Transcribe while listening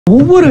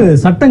ஒவ்வொரு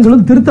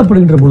சட்டங்களும்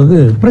திருத்தப்படுகின்ற பொழுது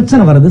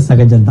பிரச்சனை வர்றது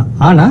சகஜம்தான்.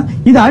 ஆனா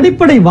இது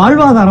அடிப்படை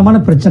வாழ்வாதாரமான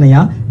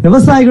பிரச்சனையா?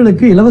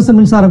 விவசாயிகளுக்கு இலவச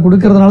மின்சாரம்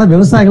கொடுக்கறதுனால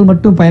விவசாயிகள்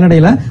மட்டும்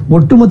பயனடையல,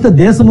 ஒட்டுமொத்த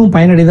தேசமும்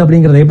பயனடையுது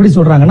அப்படிங்கறத எப்படி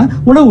சொல்றாங்கன்னா,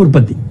 உணவு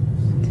உற்பத்தி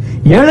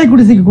ஏழை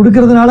குடிசைக்கு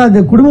கொடுக்கறதுனால அந்த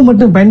குடும்பம்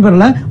மட்டும்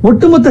பயன்பெறல,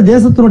 ஒட்டுமொத்த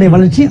தேசத்தினுடைய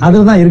வளர்ச்சி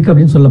அதுலதான் இருக்கு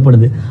அப்படின்னு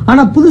சொல்லப்படுது.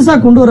 ஆனா புதுசா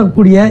கொண்டு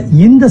வரக்கூடிய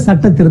இந்த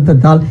சட்ட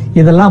திருத்தத்தால்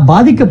இதெல்லாம்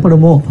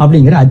பாதிக்கப்படுமோ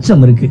அப்படிங்கிற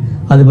அச்சம் இருக்கு.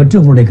 அது பற்றி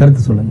உங்களுடைய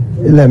கருத்து சொல்லுங்க.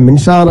 இல்ல,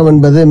 மின்சாரம்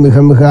என்பது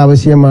மிக மிக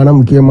அவசியமான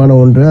முக்கியமான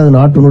ஒன்று. அது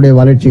நாட்டினுடைய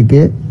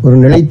வளர்ச்சிக்கு, ஒரு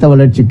நிலைத்த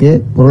வளர்ச்சிக்கு,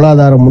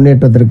 பொருளாதார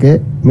முன்னேற்றத்திற்கு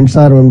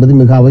மின்சாரம் என்பது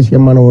மிக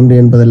அவசியமான ஒன்று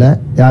என்பதில்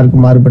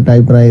யாருக்கும் மாறுபட்ட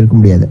அபிப்பிராயம் இருக்க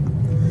முடியாது.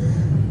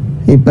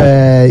 இப்ப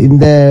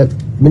இந்த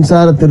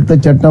மின்சார திருத்த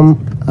சட்டம்,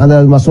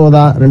 அதாவது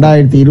மசோதா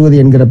 2020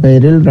 என்கிற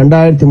பெயரில்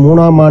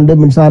 2003ஆம் ஆண்டு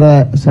மின்சார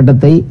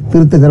சட்டத்தை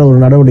திருத்துகிற ஒரு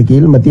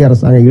நடவடிக்கையில் மத்திய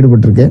அரசாங்கம்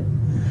ஈடுபட்டிருக்கு.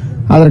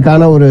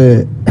 அதற்கான ஒரு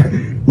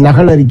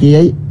நகல்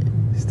அறிக்கையை,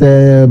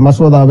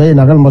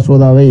 நகல்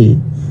மசோதாவை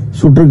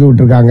சுற்றுக்கு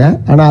விட்டுருக்காங்க.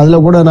 ஆனா அதுல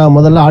கூட நான்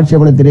முதல்ல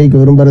ஆட்சேபனை தெரிவிக்க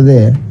விரும்புறது,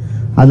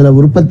 அதுல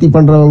உற்பத்தி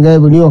பண்றவங்க,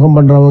 விநியோகம்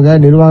பண்றவங்க,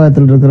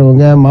 நிர்வாகத்தில்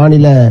இருக்கிறவங்க,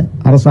 மாநில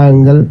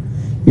அரசாங்கங்கள்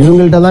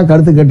இவங்கள்ட்ட தான்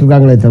கருத்து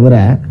கேட்டிருக்காங்களே தவிர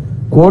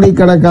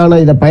கோடிக்கணக்கான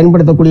இதை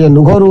பயன்படுத்தக்கூடிய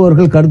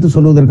நுகர்வோர்கள் கருத்து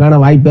சொல்வதற்கான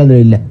வாய்ப்பே அது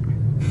இல்லை.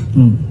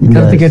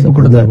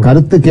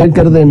 கருத்து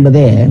கேட்கிறது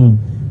என்பதே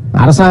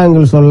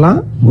அரசாங்கங்கள் சொல்லலாம்,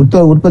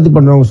 உற்பத்தி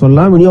பண்றவங்க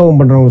சொல்லலாம், விநியோகம்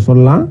பண்றவங்க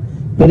சொல்லலாம்,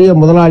 பெரிய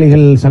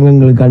முதலாளிகள்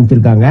சங்கங்களுக்கு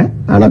அனுப்பிச்சிருக்காங்க.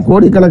 ஆனா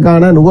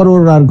கோடிக்கணக்கான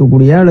நுகர்வோராக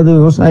இருக்கக்கூடிய அல்லது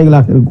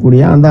விவசாயிகளாக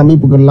இருக்கக்கூடிய அந்த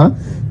அமைப்புகள்லாம்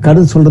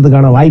கருத்து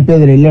சொல்றதுக்கான வாய்ப்பே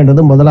இதில்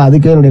இல்லைன்றது முதல்ல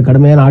அதுக்கே என்னுடைய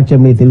கடுமையான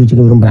ஆட்சேபனையை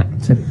தெரிவிச்சுக்க விரும்புறேன்.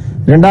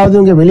 ரெண்டாவது,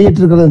 இங்க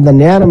வெளியிட்டிருக்கிறது இந்த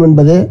நேரம்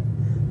என்பது,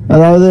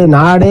 அதாவது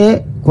நாடே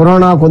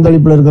கொரோனா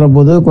கொந்தளிப்பில் இருக்கிற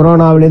போது,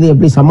 கொரோனாவிலிருந்து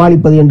எப்படி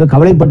சமாளிப்பது என்று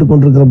கவலைப்பட்டுக்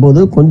கொண்டிருக்கிற போது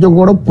கொஞ்சம்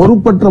கூட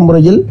பொறுப்பற்ற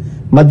முறையில்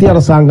மத்திய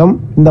அரசாங்கம்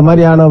இந்த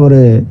மாதிரியான ஒரு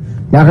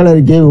நகல்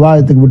அறிக்கையை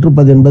விவாதத்துக்கு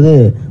விட்டிருப்பது என்பது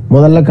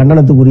முதல்ல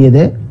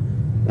கண்டனத்துக்குரியது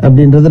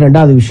அப்படின்றது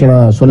ரெண்டாவது விஷயம்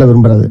நான் சொல்ல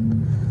விரும்புறது.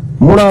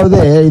 மூணாவது,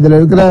 இதுல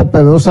இருக்கிற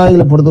இப்ப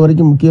விவசாயிகளை பொறுத்த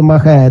வரைக்கும்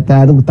முக்கியமாக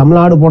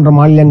தமிழ்நாடு போன்ற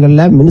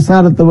மாநிலங்கள்ல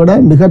மின்சாரத்தை விட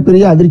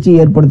மிகப்பெரிய அதிர்ச்சியை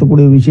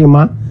ஏற்படுத்தக்கூடிய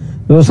விஷயமா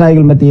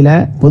விவசாயிகள் மத்தியில,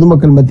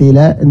 பொதுமக்கள் மத்தியில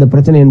இந்த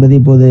பிரச்சனை என்பது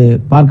இப்போது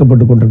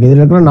பார்க்கப்பட்டுக் கொண்டிருக்கு. இதுல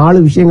இருக்கிற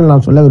 4 விஷயங்கள்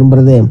நான் சொல்ல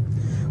விரும்புறது.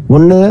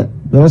 ஒன்னு,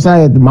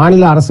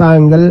 மாநில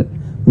அரசாங்கங்கள்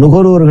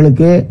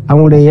நுகர்வோர்களுக்கு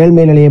அவங்களுடைய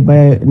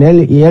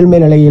ஏழ்மை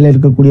நிலையில்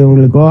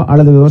இருக்கக்கூடியவங்களுக்கோ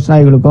அல்லது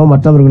விவசாயிகளுக்கோ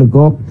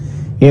மற்றவர்களுக்கோ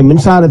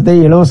மின்சாரத்தை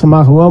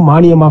இலவசமாகவோ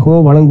மானியமாகவோ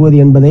வழங்குவது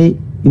என்பதை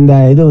இந்த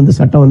இது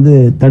சட்டம்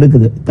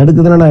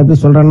தடுக்குதுன்னு நான் எப்படி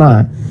சொல்றேன்னா,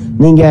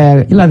 நீங்க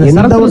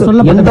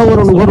எந்த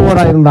ஒரு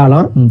நுகர்வோரா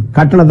இருந்தாலும்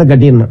கட்டணத்தை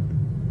கட்டிடணும்.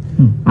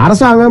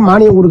 அரசாங்கம்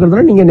மானியம்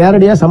கொடுக்கறதுனா நீங்க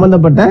நேரடியா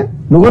சம்பந்தப்பட்ட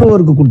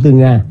நுகர்வோருக்கு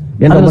கொடுத்துங்க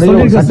என்ற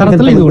முறையில்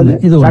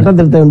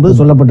சட்டத்திருத்தம் என்பது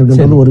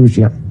சொல்லப்பட்டிருக்கிறது ஒரு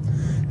விஷயம்.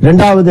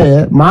 இரண்டாவது,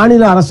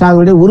 மாநில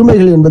அரசாங்கங்களுடைய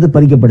உரிமைகள் என்பது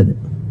பறிக்கப்படுது.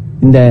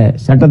 இந்த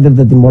சட்ட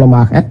திருத்தத்தின்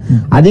மூலமாக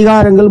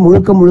அதிகாரங்கள்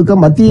முழுக்க முழுக்க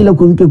மத்தியில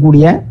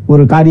குவிக்கக்கூடிய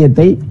ஒரு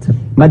காரியத்தை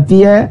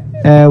மத்திய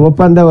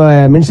ஒப்பந்த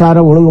மின்சார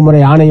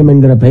ஒழுங்குமுறை ஆணையம்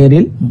என்கிற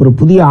பெயரில் ஒரு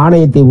புதிய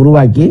ஆணையத்தை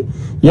உருவாக்கி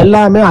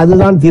எல்லாமே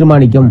அதுதான்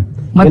தீர்மானிக்கும்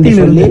என்று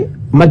சொல்லி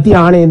மத்திய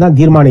ஆணையம் தான்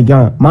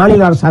தீர்மானிக்கும்.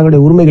 மாநில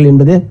அரசாங்கங்களுடைய உரிமைகள்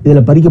என்பது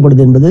இதுல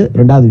பறிக்கப்படுது என்பது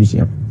இரண்டாவது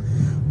விஷயம்.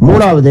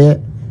 மூணாவது,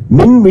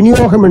 மின்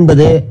விநியோகம்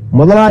என்பது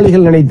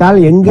முதலாளிகள் நினைத்தால்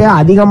எங்க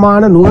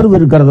அதிகமான நுகர்வு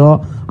இருக்கிறதோ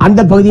அந்த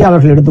பகுதியை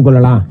அவர்கள்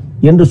எடுத்துக்கொள்ளலாம்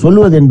என்று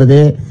சொல்லுவது என்பது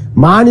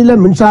மாநில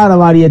மின்சார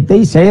வாரியத்தை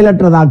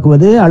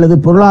செயலற்றதாக்குவது அல்லது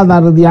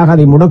பொருளாதார ரீதியாக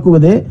அதை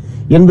முடக்குவது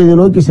என்பதை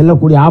நோக்கி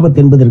செல்லக்கூடிய ஆபத்து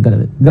என்பது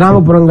இருக்கிறது.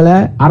 கிராமப்புறங்களை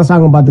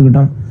அரசாங்கம்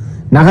பார்த்துக்கிட்டோம்,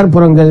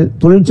 நகர்ப்புறங்கள்,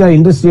 தொழிற்சாலை,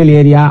 இண்டஸ்ட்ரியல்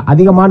ஏரியா,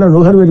 அதிகமான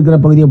நுகர்வு இருக்கிற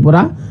பகுதியை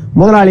பூரா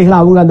முதலாளிகள்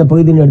அவங்க அந்த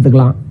பகுதியில்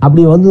எடுத்துக்கலாம்.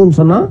 அப்படி வந்ததுன்னு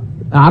சொன்னா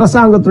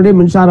அரசாங்கத்துடைய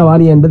மின்சார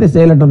வாரியம் என்பதை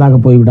செயலற்றதாக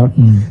போய்விடும்.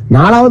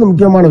 நாலாவது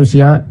முக்கியமான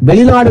விஷயம்,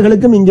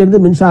 வெளிநாடுகளுக்கும்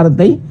இங்கிருந்து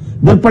மின்சாரத்தை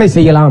விற்பனை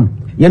செய்யலாம்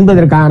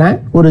என்பதற்கான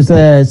ஒரு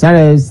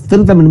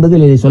திருத்தம் என்பது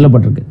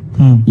சொல்லப்பட்டிருக்கு.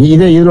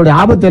 இதனுடைய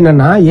ஆபத்து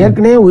என்னன்னா,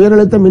 ஏற்கனவே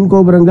உயரழுத்த மின்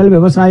கோபுரங்கள்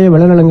விவசாய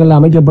விளைநிலங்கள்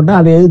அமைக்கப்பட்டு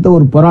அதை எதிர்த்த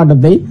ஒரு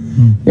போராட்டத்தை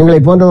எங்களை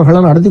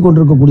போன்றவர்கள் நடத்தி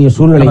கொண்டிருக்கக்கூடிய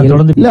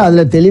சூழ்நிலையில் இல்ல,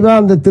 அதுல தெளிவா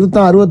அந்த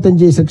திருத்தம்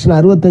 65 செக்ஷன்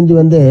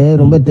 65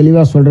 ரொம்ப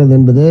தெளிவா சொல்றது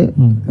என்பது,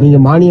 நீங்க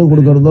மானியம்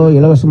கொடுக்கறதோ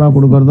இலவசமா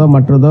கொடுக்கறதோ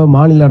மற்றதோ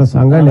மாநில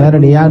அரசாங்கம்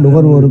நேரடியா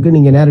நுகர்வோருக்கு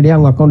நீங்க நேரடியா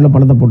அவங்க அக்கௌண்ட்ல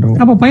பணத்தை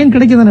போட்டுருங்க. அப்ப பயன்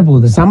கிடைக்கதானே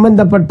போகுது.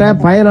 சம்பந்தப்பட்ட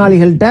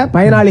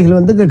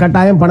பயனாளிகள்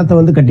கட்டாயம்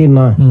பணத்தை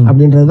கட்டிடணும்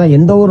அப்படின்றதுதான்.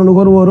 எந்த ஒரு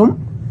நுகர்வோரும்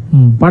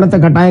பணத்தை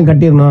கட்டாயம்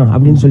கட்டிடணும்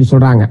அப்படின்னு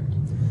சொல்றாங்க.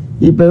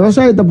 இப்ப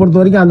விவசாயத்தை பொறுத்த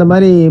வரைக்கும் அந்த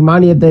மாதிரி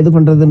மானியத்தை இது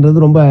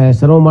பண்றதுன்றது ரொம்ப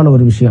சிரமமான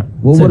ஒரு விஷயம்.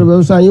 ஒவ்வொரு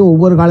விவசாயியும்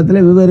ஒவ்வொரு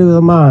காலத்துல வெவ்வேறு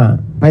விதமா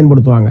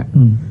பயன்படுத்துவாங்க.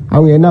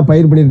 அவங்க என்ன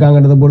பயிர்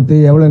பண்ணிருக்காங்கன்றத பொறுத்து,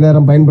 எவ்வளவு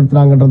நேரம்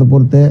பயன்படுத்துறாங்கன்றத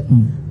பொறுத்து,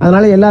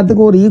 அதனால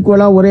எல்லாத்துக்கும் ஒரு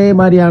ஈக்குவலா ஒரே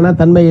மாதிரியான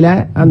தன்மையில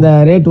அந்த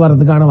ரேட்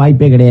வரதுக்கான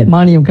வாய்ப்பே கிடையாது.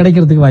 மானியம்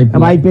கிடைக்கிறதுக்கு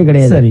வாய்ப்பே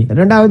கிடையாது.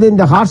 ரெண்டாவது,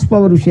 இந்த ஹார்ஸ்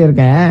பவர் விஷயம்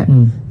இருக்க,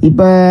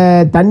 இப்ப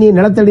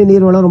நிலத்தடி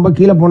நீர் வளம் ரொம்ப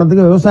கீழே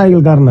போனதுக்கு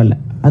விவசாயிகள் காரணம் இல்ல,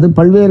 அது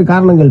பல்வேறு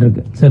காரணங்கள்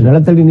இருக்கு.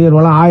 நிலத்தடி நீர்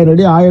வளம் 1000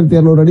 அடி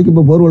 1200 அடிக்கு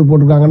இப்ப போர்வெல்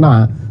போட்டிருக்காங்கன்னா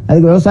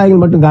அதுக்கு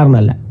விவசாயிகள் மட்டும்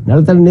காரணம் இல்ல.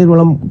 நிலத்தடி நீர்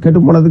வளம் கெட்டு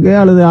போனதுக்கு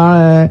அல்லது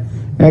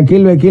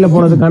கீழே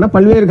போனதுக்கான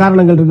பல்வேறு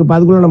காரணங்கள் இருக்கு.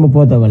 அதுக்குள்ள நம்ம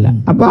போக தேவையில்ல.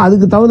 அப்ப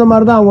அதுக்கு தகுந்த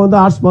மாதிரி தான் அவங்க வந்து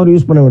ஹார்ஸ் பவர்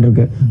யூஸ் பண்ண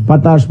வேண்டியிருக்கு.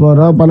 10 ஹார்ஸ்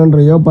பவரோ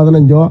 12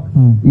 15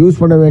 யூஸ்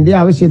பண்ண வேண்டிய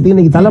அவசியத்துக்கு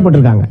இன்னைக்கு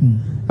தள்ளப்பட்டிருக்காங்க.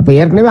 அப்ப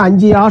ஏற்கனவே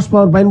 5 ஹார்ஸ்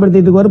பவர்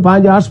பயன்படுத்திட்டு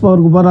 15 ஹார்ஸ்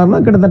பவருக்கு போறாருன்னா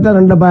கிட்டத்தட்ட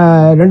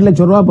 2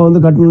 லட்சம் ரூபாய் இப்ப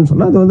வந்து கட்டணும்னு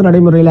சொன்னா அது வந்து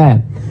நடைமுறையில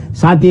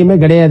சாத்தியமே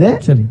கிடையாது.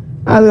 சரி,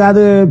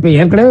 அது இப்ப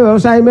ஏற்கனவே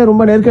விவசாயமே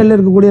ரொம்ப நெருக்கடியில்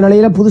இருக்கக்கூடிய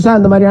நிலையில புதுசா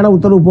இந்த மாதிரியான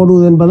உத்தரவு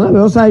போடுவது என்பதெல்லாம்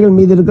விவசாயிகள்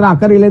மீது இருக்கிற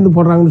அக்கறையிலிருந்து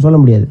போடுறாங்கன்னு சொல்ல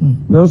முடியாது.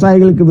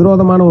 விவசாயிகளுக்கு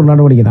விரோதமான ஒரு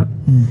நடவடிக்கை தான்.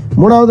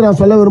 மூணாவது நான்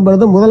சொல்ல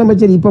விரும்புறது,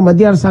 முதலமைச்சர் இப்ப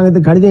மத்திய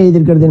அரசாங்கத்துக்கு கடிதம்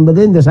எழுதியிருக்கிறது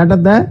என்பது இந்த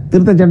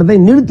திருத்த சட்டத்தை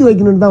நிறுத்தி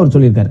வைக்கணும்னு தான் அவர்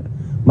சொல்லியிருக்காரு.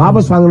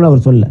 வாபஸ் வாங்கணும்னு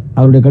அவர் சொல்ல.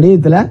 அவருடைய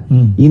கடிதத்துல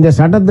இந்த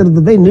சட்ட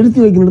திருத்தத்தை நிறுத்தி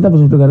வைக்கணும்னு தான்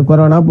சொல்லிருக்காரு.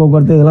 கொரோனா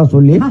போக்குவரத்து இதெல்லாம்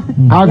சொல்லி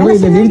ஆகவே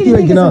இதை நிறுத்தி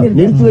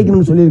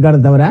வைக்கணும்னு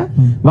சொல்லியிருக்காரு தவிர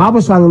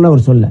வாபஸ் வாங்கணும்னு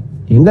அவர் சொல்ல.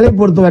 எங்களை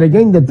பொறுத்த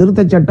வரைக்கும் இந்த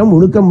திருத்த சட்டம்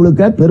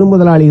முழுக்க பெரும்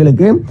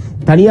முதலாளிகளுக்கு,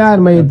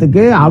 தனியார்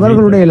மயத்துக்கு,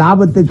 அவர்களுடைய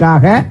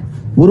லாபத்துக்காக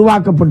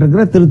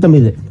உருவாக்கப்பட்டிருக்கிற திருத்தம்.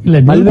 இது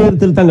பல்வேறு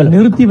திருத்தங்கள்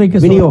நிறுத்தி வைக்க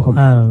விநியோகம்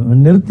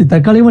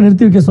தற்காலிகமா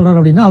நிறுத்தி வைக்க சொல்றாரு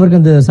அப்படின்னா அவருக்கு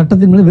அந்த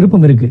சட்டத்தின் மீது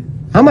விருப்பம் இருக்கு.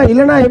 ஆமா,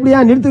 இல்லன்னா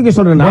எப்படியா நிறுத்தி வைக்க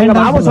சொல்றேன். நாங்க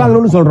வாபஸ்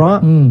வாங்கணும்னு சொல்றோம்.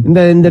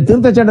 இந்த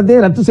திருத்த சட்டத்தை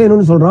ரத்து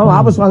செய்யணும்னு சொல்றோம்,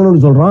 வாபஸ்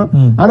வாங்கணும்னு சொல்றோம்.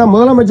 ஆனா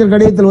முதலமைச்சர்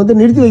கடிதத்தில் வந்து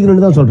நிறுத்தி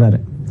வைக்கணும்னு தான் சொல்றாரு.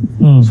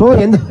 சோ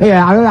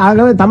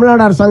ஆகவே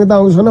தமிழ்நாடு அரசாங்கத்தை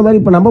அவங்க சொன்ன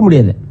மாதிரி இப்ப நம்ப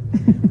முடியாது.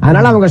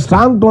 அதனால அவங்க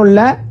ஸ்ட்ராங்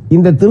டோன்ல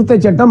இந்த திருத்த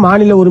சட்டம்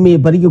மாநில உரிமையை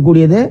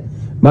பறிக்கக்கூடியது.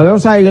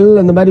 விவசாயிகள்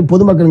அந்த மாதிரி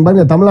பொதுமக்கள்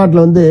பாருங்க,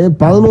 தமிழ்நாட்டில் வந்து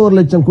 11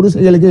 லட்சம்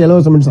குடிசைகளுக்கு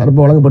இலவச மின்சாரம்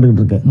வழங்கப்பட்டு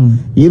இருக்கு.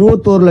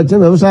 21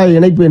 லட்சம் விவசாய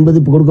இணைப்பு என்பது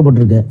இப்ப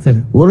கொடுக்கப்பட்டிருக்கு.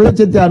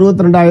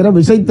 1,62,000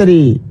 விசைத்தறி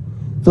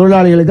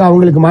தொழிலாளிகளுக்கு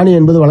அவங்களுக்கு மானியம்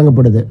என்பது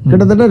வழங்கப்படுது.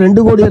 கிட்டத்தட்ட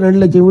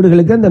 2,02,00,000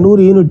 வீடுகளுக்கு அந்த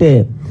 100 யூனிட்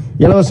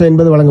இலவசம்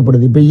என்பது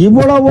வழங்கப்படுது. இப்ப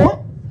இவ்வளவும்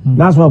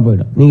நாசமா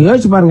போயிடும். நீங்க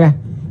யோசிச்சு பாருங்க,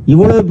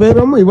 இவ்வளவு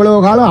பேரும்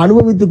இவ்வளவு காலம்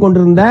அனுபவித்துக்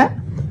கொண்டிருந்த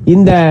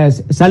இந்த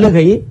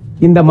சலுகை,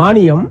 இந்த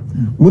மானியம்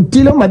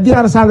முற்றிலும் மத்திய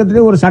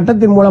அரசாங்கத்திலே ஒரு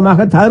சட்டத்தின்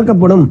மூலமாக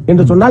தவிர்க்கப்படும்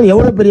என்று சொன்னால்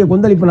எவ்வளவு பெரிய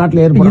கொந்தளிப்பு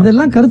நாட்டில் ஏற்படும்.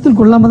 இதெல்லாம் கருத்தில்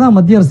கொள்ளாம தான்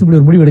மத்திய அரசு இப்படி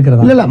ஒரு முடிவு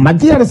எடுக்கிறது. இல்ல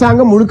மத்திய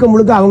அரசாங்கம்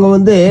முழுக்க அவங்க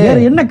வந்து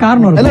என்ன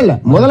காரணம் இல்ல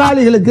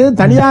முதலாளிகளுக்கு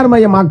தனியார்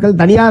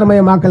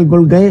மயமாக்கல்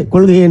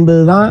கொள்கை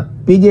என்பதுதான்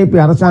பிஜேபி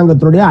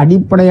அரசாங்கத்தினுடைய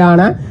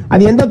அடிப்படையான,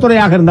 அது எந்த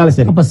துறையாக இருந்தாலும்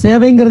சரி. அப்ப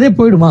சேவைங்கிறதே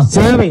போயிடுமா?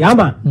 சேவை,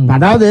 ஆமா.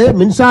 அதாவது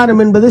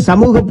மின்சாரம் என்பது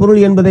சமூக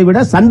பொருள் என்பதை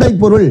விட சந்தை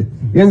பொருள்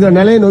என்ற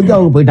நிலையை நோக்கி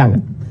அவங்க போயிட்டாங்க.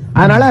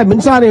 அதனால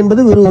மின்சாரம்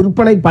என்பது ஒரு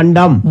விற்பனை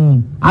பண்டம்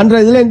என்ற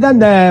இதுல இருந்து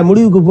அந்த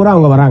முடிவுக்கு பூரா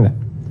அவங்க வராங்க.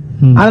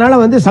 அதனால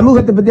வந்து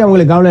சமூகத்தை பத்தி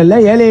அவங்களுக்கு கவலை இல்ல,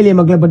 ஏழை எளிய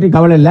மக்களை பற்றி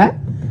கவலை இல்ல.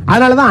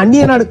 அதனாலதான்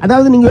அந்நிய நாடு,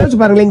 அதாவது நீங்க யோசிச்சு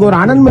பாருங்க, இங்க ஒரு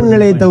அனல் மின்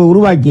நிலையத்தை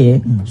உருவாக்கி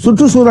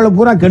சுற்றுச்சூழலை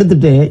பூரா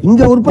கெடுத்துட்டு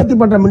இங்க உற்பத்தி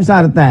பண்ற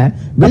மின்சாரத்தை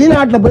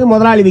வெளிநாட்டுல போய்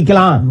முதலாளி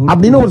விற்கலாம்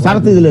அப்படின்னு ஒரு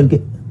சரத்து இதுல இருக்கு.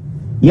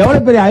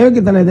 எவ்வளவு பெரிய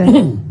அயோக்கியத்தனம் இது!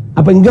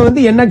 அப்ப இங்க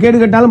வந்து என்ன கேடு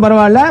கட்டாலும்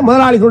பரவாயில்ல,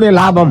 முதலாளிகளுடைய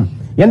லாபம்,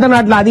 எந்த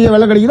நாட்டுல அதிக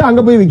விலை கிடைக்குதோ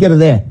அங்க போய்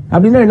விற்கிறது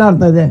அப்படின்னா என்ன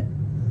அர்த்தம் இது?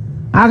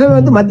 ஆகவே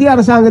வந்து மத்திய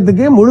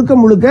அரசாங்கத்துக்கு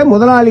முழுக்க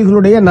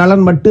முதலாளிகளுடைய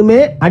நலன் மட்டுமே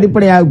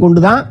அடிப்படையாக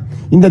கொண்டுதான்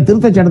இந்த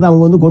திருத்த சட்டத்தை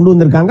அவங்க வந்து கொண்டு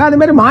வந்திருக்காங்க. அதே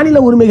மாதிரி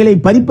மாநில உரிமைகளை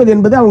பறிப்பது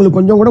என்பது அவங்களுக்கு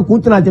கொஞ்சம் கூட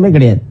கூச்சநாச்சமே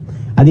கிடையாது.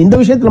 அது இந்த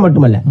விஷயத்துல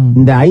மட்டுமல்ல,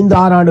 இந்த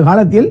 5-6 ஆண்டு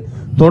காலத்தில்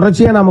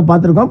தொடர்ச்சியா நாம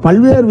பார்த்திருக்கோம்.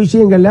 பல்வேறு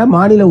விஷயங்கள்ல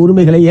மாநில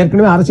உரிமைகளை,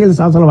 ஏற்கனவே அரசியல்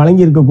சாசனம்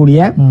வழங்கி இருக்கக்கூடிய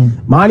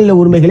மாநில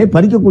உரிமைகளை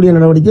பறிக்கக்கூடிய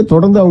நடவடிக்கை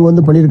தொடர்ந்து அவங்க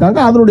வந்து பண்ணியிருக்காங்க.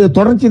 அதனுடைய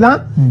தொடர்ச்சி தான்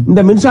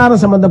இந்த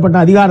மின்சாரம் சம்பந்தப்பட்ட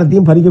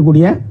அதிகாரத்தையும்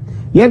பறிக்கக்கூடிய,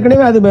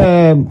 ஏற்கனவே அது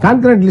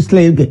கான்கரண்ட்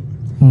லிஸ்ட்ல இருக்கு.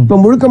 இப்ப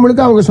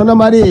முழுக்க அவங்க சொன்ன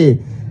மாதிரி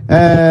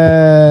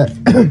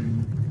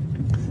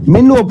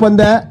மின்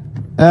ஒப்பந்த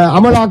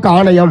அமலாக்க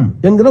ஆணையம்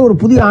என்கிற ஒரு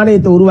புதிய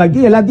ஆணையத்தை உருவாக்கி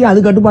எல்லாத்தையும் அது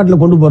கட்டுப்பாட்டுல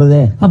கொண்டு போறது,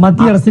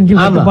 மத்திய அரசின்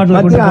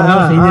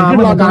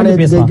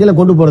கீழே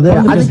கொண்டு போறது,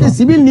 அதுக்கு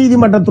சிவில்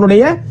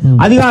நீதிமன்றத்தினுடைய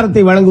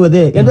அதிகாரத்தை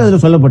வழங்குவது என்று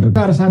அதுல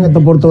சொல்லப்பட்டிருக்கு.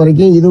 அரசாங்கத்தை பொறுத்த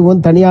வரைக்கும்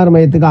இதுவும் தனியார்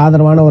மயத்துக்கு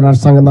ஆதரவான ஒரு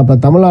அரசாங்கம் தான். இப்ப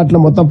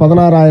தமிழ்நாட்டில் மொத்தம்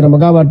 16,000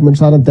 மெகாவாட்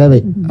மின்சாரம்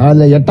தேவை.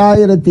 அதுல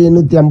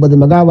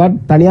 8,850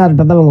 மெகாவாட்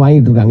தனியார்கிட்ட தான் அவங்க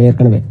வாங்கிட்டு இருக்காங்க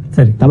ஏற்கனவே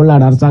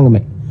தமிழ்நாடு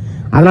அரசாங்கமே.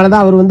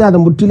 அதனாலதான் அவர் வந்து அதை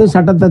முற்றிலும்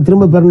சட்டத்தை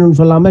திரும்ப பெறணும்னு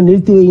சொல்லாம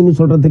நிறுத்தி வைன்னு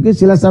சொல்றதுக்கு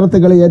சில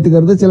சரத்துக்களை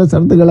ஏத்துக்கிறது, சில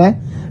சரத்துக்களை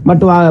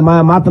மட்டும்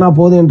மாத்தினா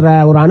போதும் என்ற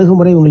ஒரு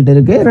அணுகுமுறை இவங்கள்ட்ட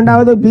இருக்கு.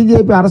 இரண்டாவது,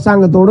 பிஜேபி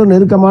அரசாங்கத்தோடு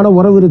நெருக்கமான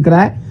உறவு இருக்கிற,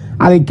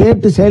 அதை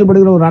கேட்டு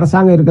செயல்படுகிற ஒரு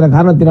அரசாங்கம் இருக்கிற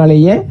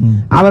காரணத்தினாலேயே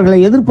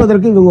அவர்களை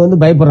எதிர்ப்பதற்கு இவங்க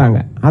வந்து பயப்படுறாங்க.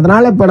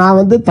 அதனால இப்ப நான்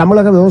வந்து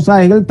தமிழக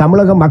விவசாயிகள்,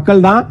 தமிழக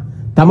மக்கள் தான்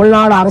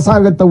தமிழ்நாடு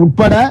அரசாங்கத்தை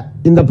உட்பட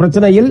இந்த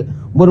பிரச்சனையில்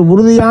ஒரு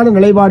உறுதியான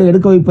நிலைப்பாடு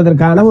எடுக்க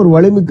வைப்பதற்கான ஒரு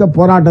வலிமிக்க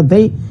போராட்டத்தை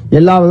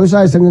எல்லா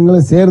விவசாய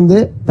சங்கங்களும் சேர்ந்து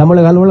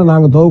தமிழக அளவில்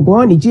நாங்க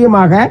துவக்குவோம்.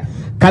 நிச்சயமாக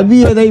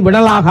கவ்வியதை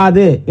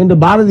விடலாகாது என்று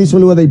பாரதி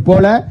சொல்வதை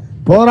போல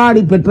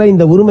போராடி பெற்ற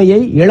இந்த உரிமையை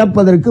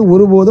இழப்பதற்கு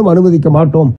ஒருபோதும் அனுமதிக்க மாட்டோம்.